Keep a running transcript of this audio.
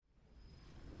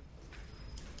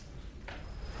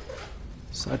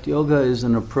Sat-yoga is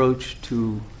an approach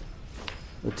to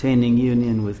attaining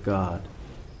union with God.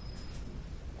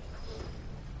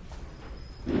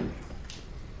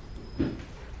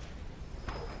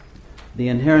 The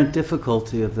inherent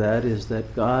difficulty of that is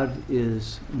that God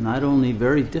is not only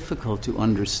very difficult to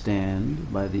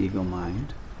understand by the ego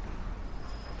mind,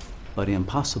 but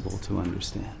impossible to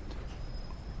understand.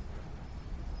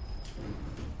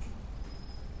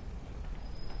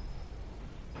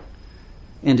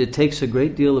 And it takes a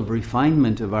great deal of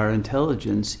refinement of our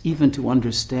intelligence even to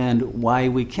understand why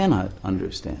we cannot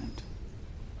understand.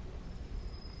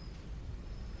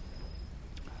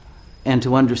 And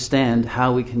to understand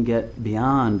how we can get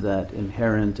beyond that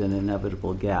inherent and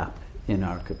inevitable gap in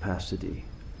our capacity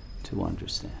to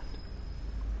understand.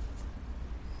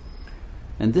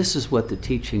 And this is what the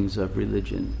teachings of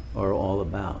religion are all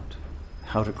about,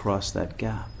 how to cross that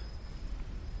gap.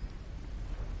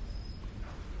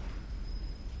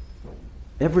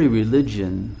 Every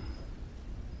religion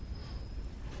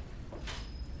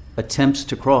attempts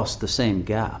to cross the same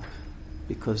gap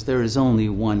because there is only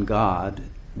one God,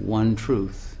 one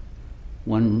truth,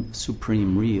 one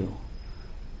supreme real.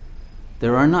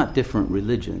 There are not different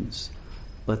religions,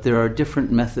 but there are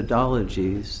different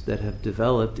methodologies that have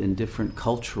developed in different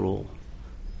cultural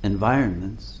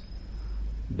environments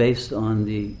based on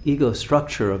the ego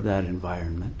structure of that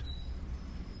environment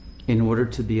in order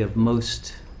to be of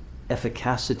most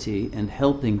efficacy in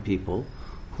helping people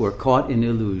who are caught in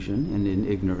illusion and in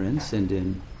ignorance and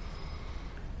in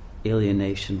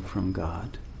alienation from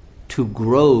God to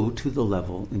grow to the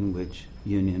level in which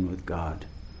union with God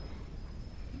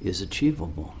is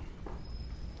achievable.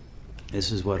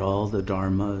 This is what all the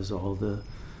dharmas, all the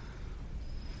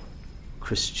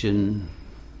Christian,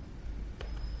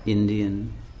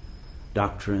 Indian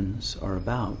doctrines are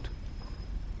about.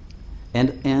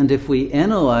 And if we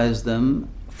analyze them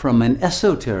from an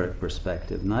esoteric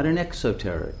perspective, not an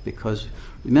exoteric, because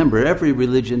remember, every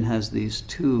religion has these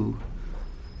two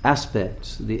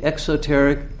aspects. The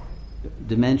exoteric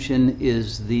dimension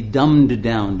is the dumbed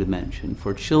down dimension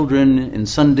for children in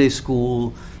Sunday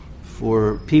school,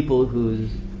 for people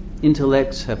whose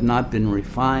intellects have not been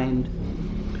refined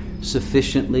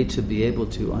sufficiently to be able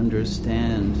to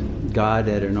understand God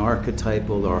at an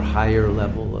archetypal or higher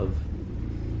level of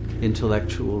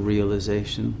intellectual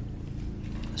realization.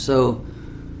 So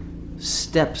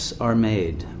steps are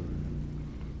made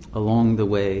along the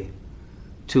way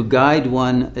to guide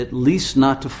one at least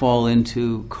not to fall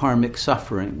into karmic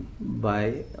suffering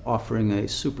by offering a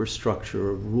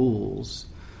superstructure of rules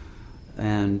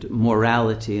and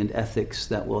morality and ethics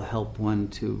that will help one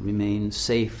to remain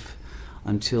safe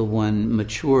until one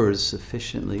matures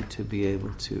sufficiently to be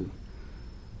able to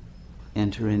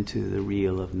enter into the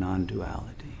real of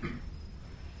non-duality.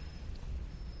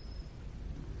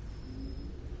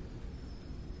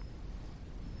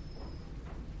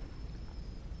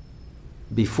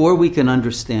 Before we can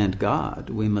understand God,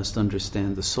 we must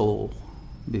understand the soul.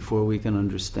 Before we can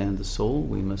understand the soul,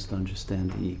 we must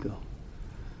understand the ego.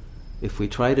 If we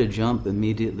try to jump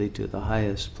immediately to the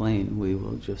highest plane, we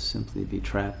will just simply be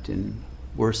trapped in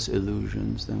worse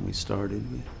illusions than we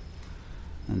started with.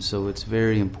 And so it's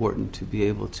very important to be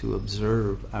able to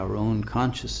observe our own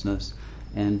consciousness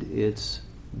and its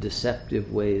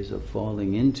deceptive ways of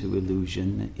falling into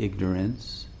illusion,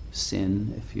 ignorance,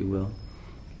 sin, if you will,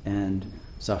 and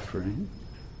suffering,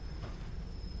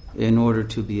 in order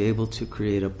to be able to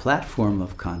create a platform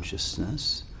of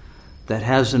consciousness that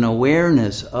has an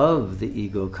awareness of the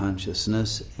ego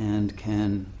consciousness and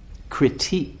can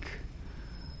critique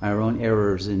our own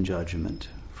errors in judgment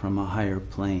from a higher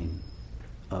plane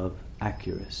of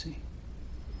accuracy.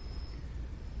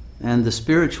 And the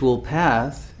spiritual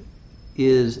path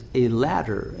is a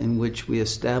ladder in which we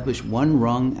establish one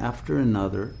rung after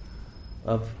another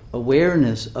of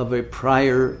awareness of a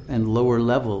prior and lower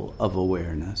level of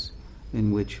awareness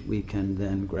in which we can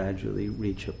then gradually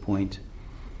reach a point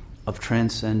of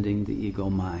transcending the ego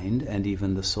mind and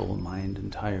even the soul mind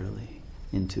entirely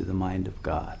into the mind of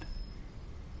God.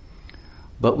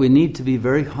 But we need to be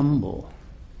very humble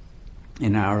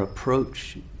in our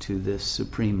approach to this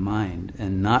supreme mind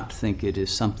and not think it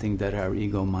is something that our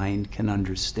ego mind can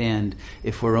understand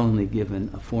if we're only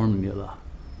given a formula.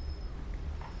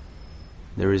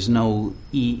 There is no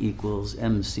E equals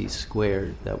MC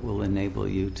squared that will enable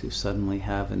you to suddenly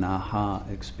have an aha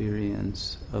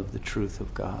experience of the truth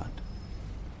of God.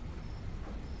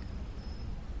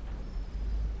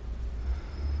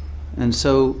 And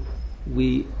so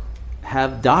we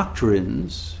have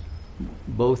doctrines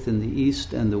both in the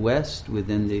East and the West,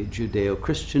 within the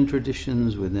Judeo-Christian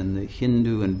traditions, within the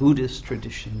Hindu and Buddhist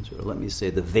traditions, or let me say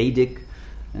the Vedic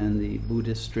and the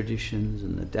Buddhist traditions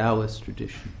and the Taoist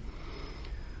tradition,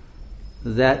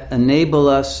 that enable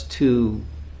us to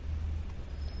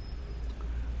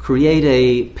create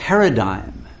a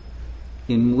paradigm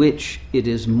in which it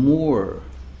is more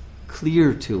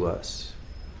clear to us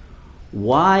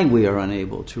why we are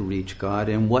unable to reach God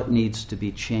and what needs to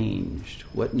be changed,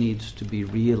 what needs to be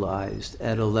realized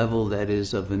at a level that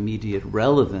is of immediate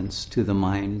relevance to the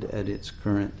mind at its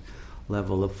current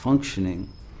level of functioning,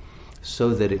 so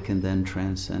that it can then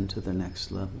transcend to the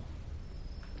next level.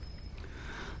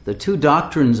 The two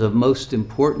doctrines of most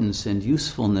importance and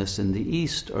usefulness in the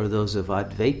East are those of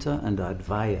Advaita and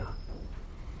Advaya.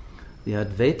 The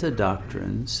Advaita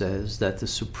doctrine says that the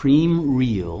supreme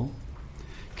real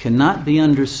cannot be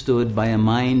understood by a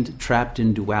mind trapped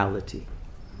in duality,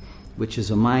 which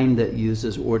is a mind that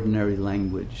uses ordinary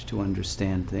language to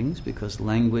understand things, because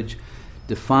language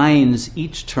defines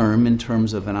each term in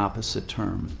terms of an opposite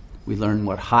term. We learn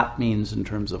what hot means in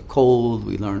terms of cold,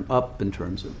 we learn up in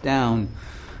terms of down,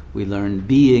 we learn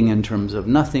being in terms of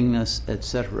nothingness,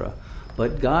 etc.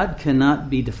 But God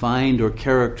cannot be defined or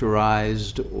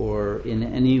characterized or in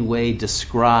any way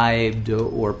described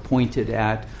or pointed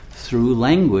at through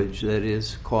language that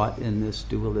is caught in this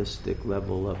dualistic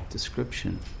level of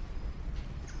description.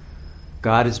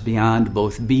 God is beyond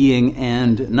both being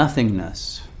and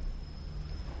nothingness.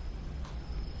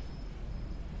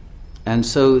 And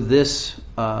so this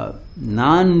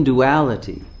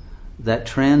non-duality that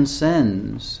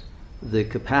transcends the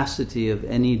capacity of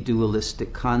any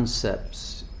dualistic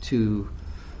concepts to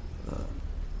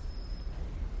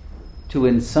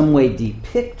in some way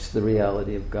depict the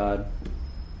reality of God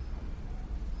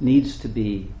needs to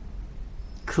be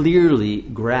clearly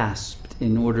grasped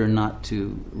in order not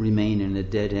to remain in a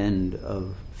dead end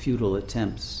of futile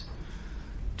attempts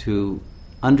to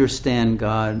understand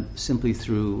God simply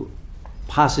through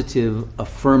positive,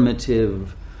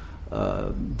 affirmative,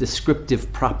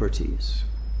 descriptive properties.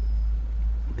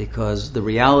 Because the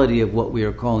reality of what we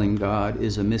are calling God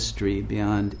is a mystery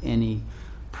beyond any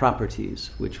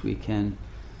properties which we can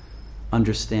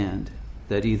understand,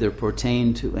 that either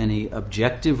pertain to any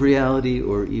objective reality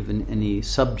or even any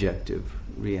subjective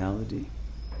reality.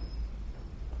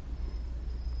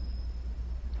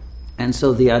 And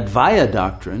so the Advaya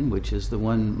doctrine, which is the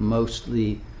one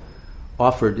mostly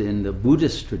offered in the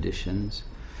Buddhist traditions,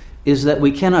 is that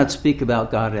we cannot speak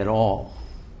about God at all.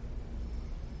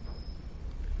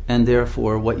 And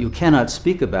therefore, what you cannot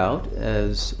speak about,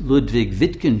 as Ludwig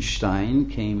Wittgenstein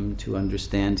came to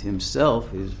understand himself,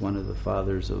 who's one of the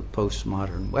fathers of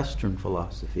postmodern Western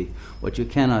philosophy, what you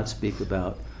cannot speak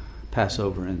about, pass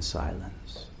over in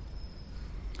silence.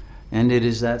 And it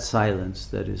is that silence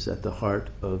that is at the heart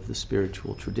of the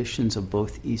spiritual traditions of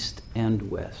both East and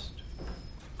West.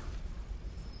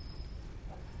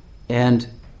 And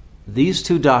these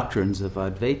two doctrines of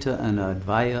Advaita and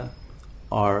Advaya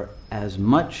are as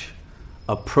much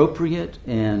appropriate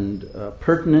and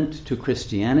pertinent to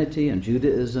Christianity and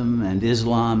Judaism and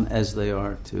Islam as they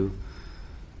are to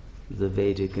the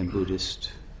Vedic and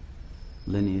Buddhist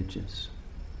lineages.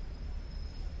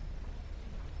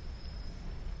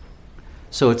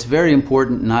 So it's very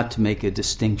important not to make a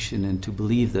distinction and to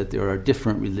believe that there are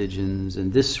different religions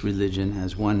and this religion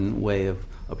has one way of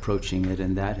approaching it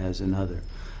and that has another.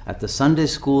 At the Sunday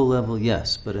school level,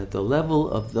 yes, but at the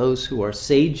level of those who are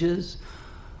sages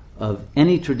of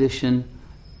any tradition,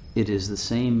 it is the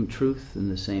same truth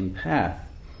and the same path.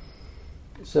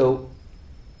 So,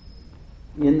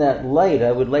 in that light,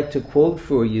 I would like to quote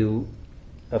for you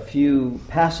a few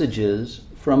passages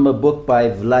from a book by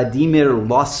Vladimir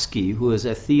Lossky, who is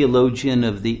a theologian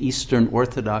of the Eastern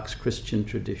Orthodox Christian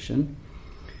tradition,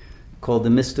 called The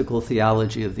Mystical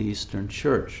Theology of the Eastern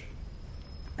Church.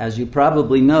 As you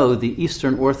probably know, the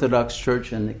Eastern Orthodox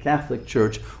Church and the Catholic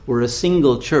Church were a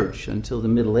single church until the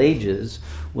Middle Ages,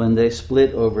 when they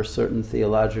split over certain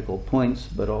theological points,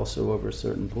 but also over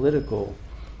certain political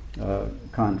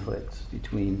conflicts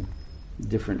between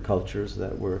different cultures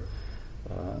that were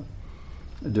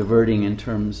diverting in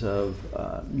terms of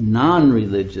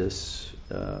non-religious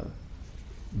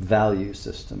value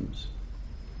systems.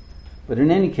 But in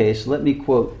any case, let me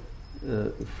quote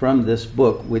from this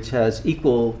book, which has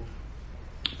equal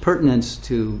pertinence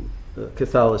to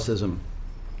Catholicism.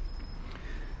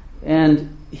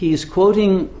 And he's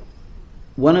quoting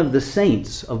one of the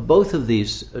saints of both of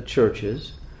these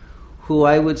churches, who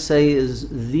I would say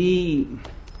is the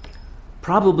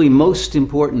probably most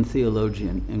important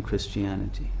theologian in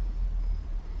Christianity,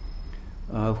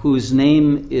 whose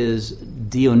name is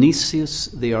Dionysius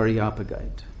the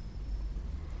Areopagite.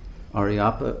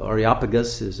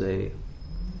 Areopagus is a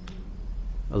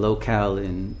a locale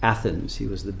in Athens. He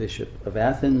was the bishop of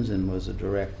Athens and was a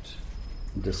direct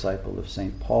disciple of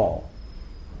St. Paul.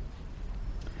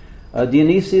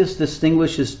 Dionysius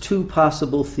distinguishes two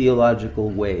possible theological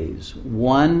ways.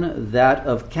 One, that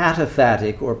of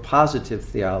cataphatic or positive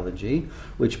theology,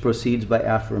 which proceeds by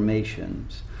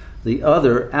affirmations. The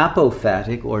other,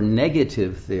 apophatic or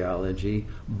negative theology,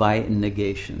 by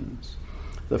negations.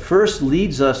 The first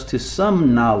leads us to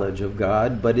some knowledge of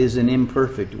God, but is an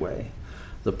imperfect way.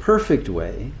 The perfect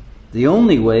way, the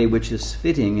only way which is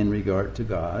fitting in regard to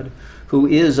God, who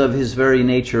is of his very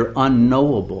nature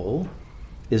unknowable,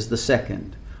 is the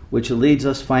second, which leads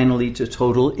us finally to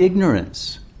total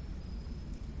ignorance.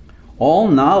 All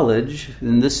knowledge,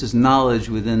 and this is knowledge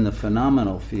within the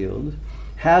phenomenal field,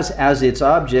 has as its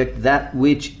object that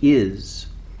which is.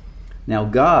 Now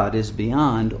God is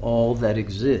beyond all that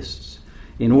exists.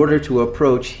 In order to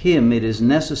approach him, it is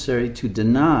necessary to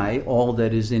deny all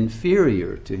that is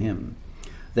inferior to him.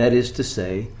 That is to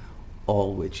say,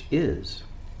 all which is.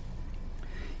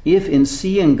 If in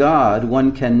seeing God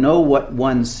one can know what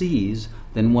one sees,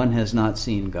 then one has not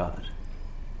seen God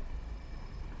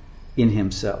in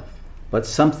himself, but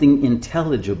something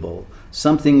intelligible,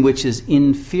 something which is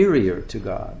inferior to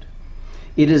God.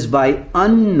 It is by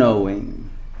unknowing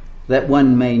that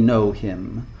one may know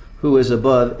him, who is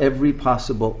above every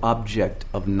possible object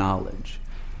of knowledge.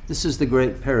 This is the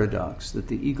great paradox that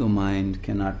the ego mind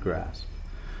cannot grasp.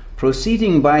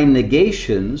 Proceeding by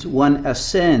negations, one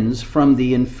ascends from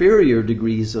the inferior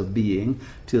degrees of being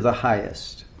to the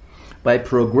highest. By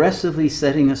progressively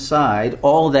setting aside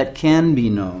all that can be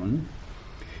known,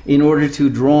 in order to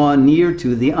draw near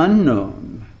to the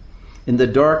unknown in the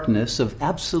darkness of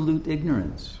absolute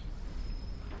ignorance.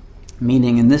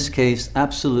 Meaning, in this case,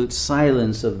 absolute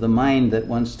silence of the mind that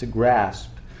wants to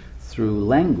grasp through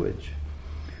language.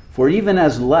 For even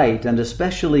as light, and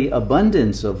especially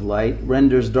abundance of light,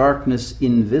 renders darkness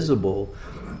invisible,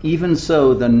 even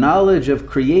so the knowledge of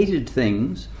created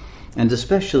things, and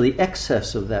especially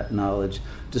excess of that knowledge,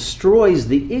 destroys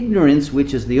the ignorance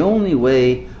which is the only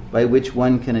way by which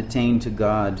one can attain to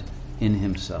God in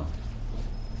himself.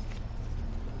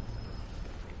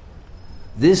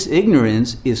 This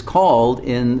ignorance is called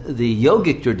in the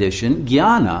yogic tradition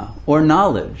jnana, or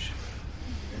knowledge.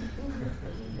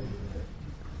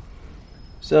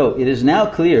 So it is now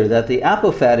clear that the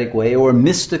apophatic way, or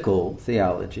mystical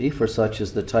theology, for such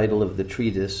is the title of the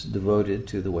treatise devoted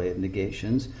to the way of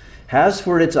negations, has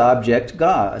for its object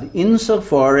God,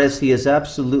 insofar as he is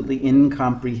absolutely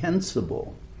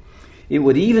incomprehensible. It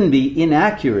would even be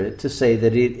inaccurate to say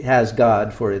that it has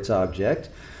God for its object.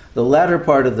 The latter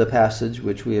part of the passage,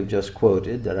 which we have just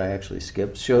quoted, that I actually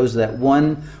skipped, shows that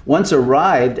once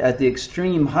arrived at the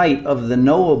extreme height of the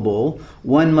knowable,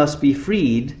 one must be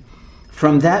freed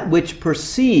from that which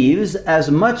perceives as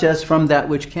much as from that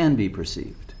which can be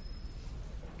perceived.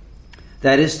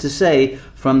 That is to say,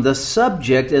 from the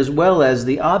subject as well as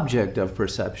the object of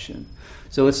perception.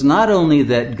 So it's not only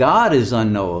that God is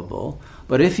unknowable,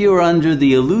 but if you're under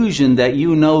the illusion that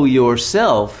you know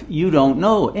yourself, you don't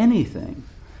know anything.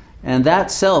 And that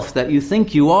self that you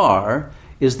think you are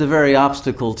is the very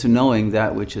obstacle to knowing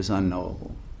that which is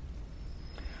unknowable.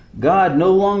 God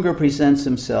no longer presents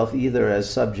himself either as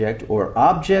subject or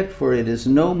object, for it is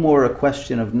no more a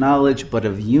question of knowledge, but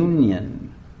of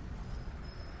union.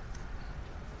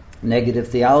 Negative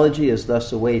theology is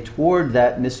thus a way toward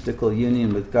that mystical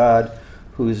union with God,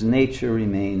 whose nature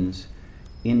remains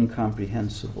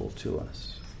incomprehensible to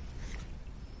us.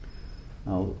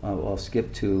 I'll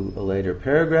skip to a later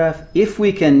paragraph. If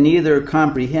we can neither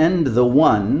comprehend the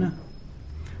one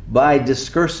by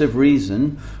discursive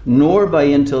reason, nor by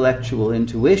intellectual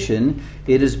intuition,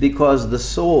 it is because the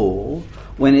soul,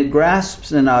 when it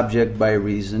grasps an object by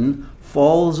reason,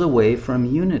 falls away from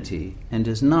unity and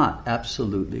is not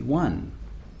absolutely one.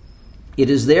 It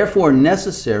is therefore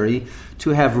necessary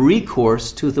to have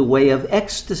recourse to the way of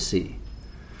ecstasy,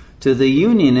 to the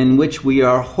union in which we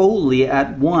are wholly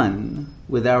at one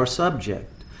with our subject,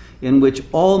 in which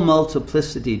all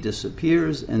multiplicity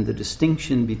disappears and the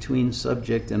distinction between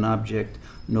subject and object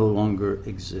no longer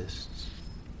exists.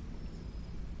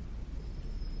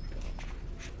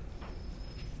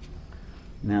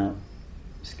 Now,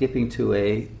 skipping to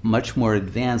a much more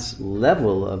advanced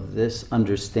level of this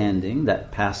understanding,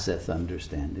 that passeth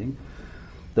understanding,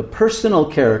 the personal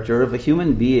character of a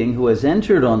human being who has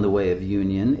entered on the way of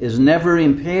union is never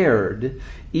impaired,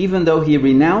 even though he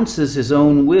renounces his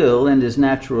own will and his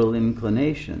natural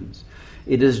inclinations.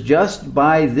 It is just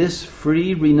by this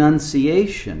free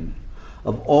renunciation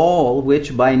of all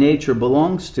which by nature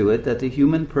belongs to it that the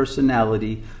human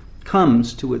personality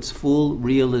comes to its full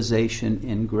realization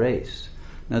in grace.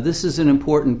 Now this is an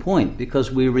important point because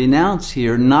we renounce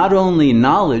here not only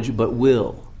knowledge but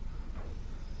will.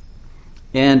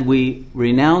 And we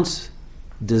renounce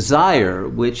desire,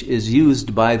 which is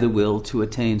used by the will to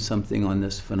attain something on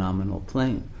this phenomenal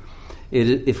plane.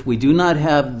 If we do not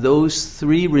have those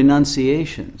three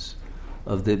renunciations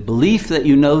of the belief that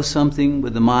you know something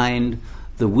with the mind,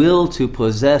 the will to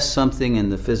possess something in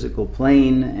the physical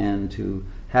plane, and to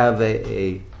have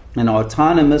an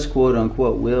autonomous,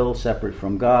 quote-unquote, will separate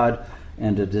from God,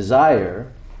 and a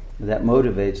desire that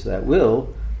motivates that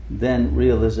will, then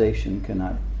realization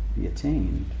cannot be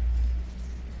attained.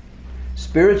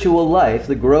 Spiritual life,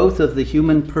 the growth of the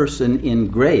human person in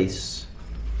grace,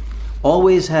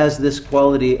 always has this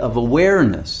quality of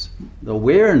awareness.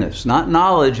 Awareness, not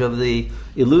knowledge of the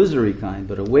illusory kind,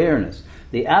 but awareness.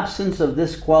 The absence of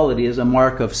this quality is a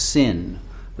mark of sin,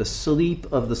 the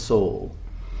sleep of the soul.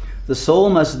 The soul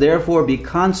must therefore be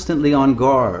constantly on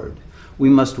guard. We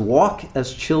must walk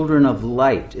as children of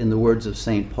light, in the words of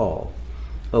St. Paul.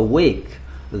 Awake,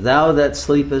 thou that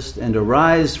sleepest, and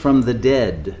arise from the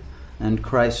dead, and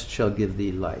Christ shall give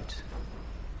thee light.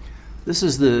 This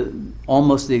is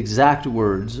almost the exact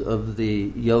words of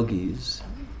the yogis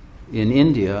in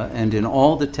India and in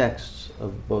all the texts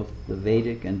of both the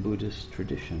Vedic and Buddhist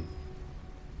tradition.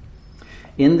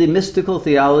 In the mystical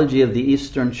theology of the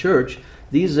Eastern Church,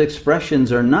 these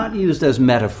expressions are not used as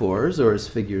metaphors or as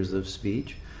figures of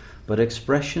speech, but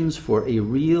expressions for a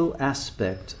real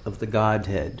aspect of the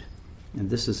Godhead. And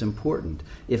this is important.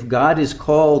 If God is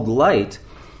called light,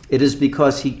 it is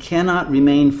because he cannot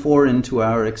remain foreign to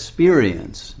our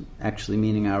experience, actually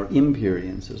meaning our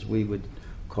imperience, as we would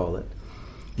call it.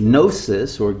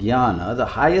 Gnosis, or jnana, the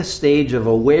highest stage of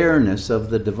awareness of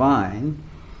the divine,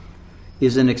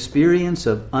 is an experience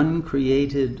of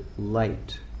uncreated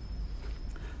light.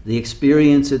 The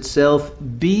experience itself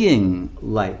being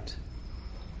light.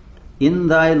 In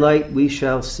thy light we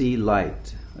shall see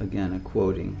light. Again, a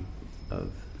quoting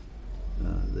of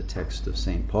the text of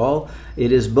St. Paul.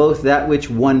 It is both that which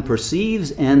one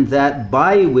perceives and that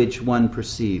by which one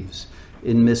perceives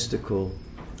in mystical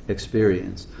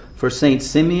experience. For St.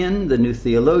 Simeon, the new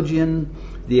theologian,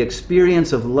 the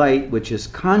experience of light, which is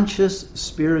conscious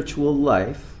spiritual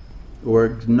life,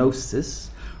 or gnosis,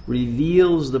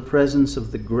 reveals the presence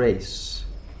of the grace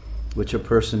which a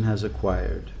person has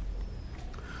acquired.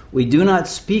 We do not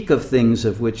speak of things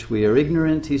of which we are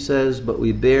ignorant, he says, but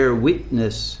we bear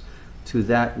witness to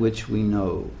that which we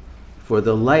know. For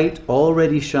the light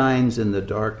already shines in the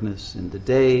darkness, in the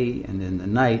day and in the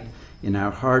night, in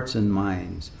our hearts and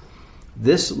minds.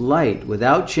 This light,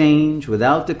 without change,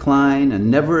 without decline, and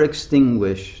never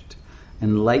extinguished,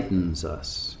 enlightens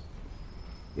us.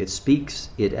 It speaks,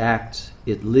 it acts,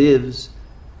 it lives,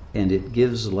 and it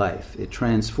gives life. It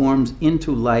transforms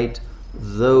into light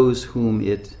those whom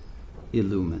it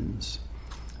illumines.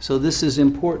 So this is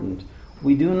important.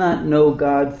 We do not know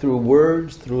God through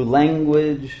words, through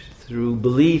language, through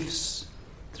beliefs,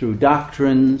 through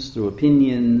doctrines, through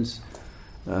opinions,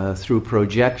 through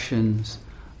projections,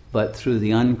 but through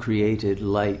the uncreated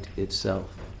light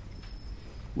itself,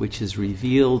 which is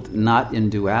revealed not in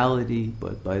duality,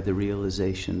 but by the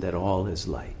realization that all is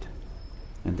light,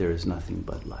 and there is nothing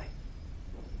but light.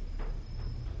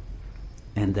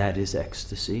 And that is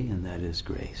ecstasy, and that is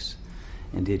grace.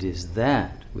 And it is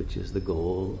that which is the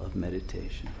goal of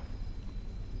meditation.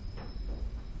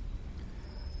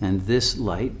 And this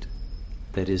light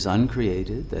that is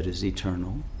uncreated, that is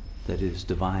eternal, that is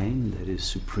divine, that is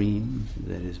supreme,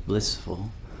 that is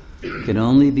blissful, can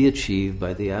only be achieved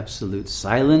by the absolute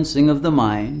silencing of the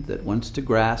mind that wants to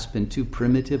grasp in too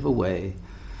primitive a way,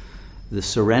 the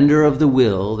surrender of the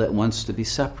will that wants to be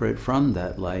separate from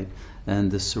that light,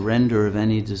 and the surrender of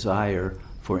any desire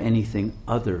for anything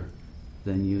other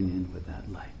than union with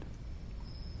that light.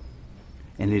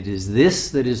 And it is this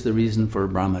that is the reason for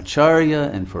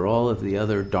brahmacharya and for all of the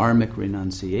other dharmic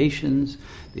renunciations,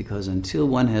 because until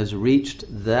one has reached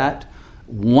that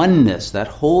oneness, that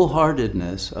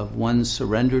wholeheartedness of one's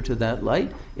surrender to that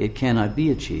light, it cannot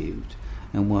be achieved,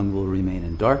 and one will remain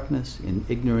in darkness, in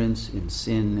ignorance, in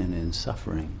sin, and in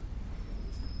suffering.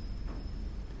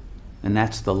 And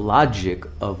that's the logic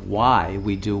of why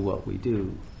we do what we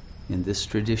do in this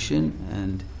tradition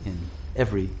and in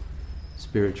every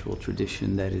spiritual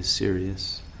tradition that is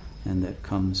serious and that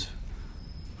comes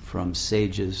from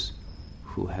sages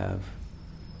who have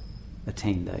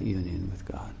attained that union with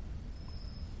God.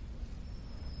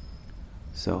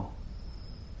 So,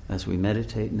 as we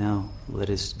meditate now, let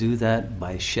us do that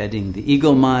by shedding the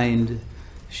ego mind,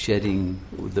 shedding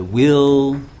the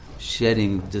will,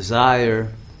 shedding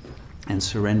desire, and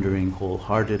surrendering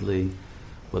wholeheartedly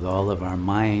with all of our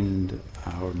mind,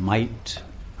 our might,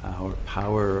 our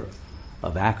power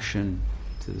of action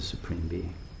to the Supreme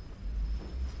Being.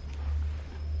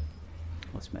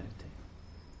 Let's meditate.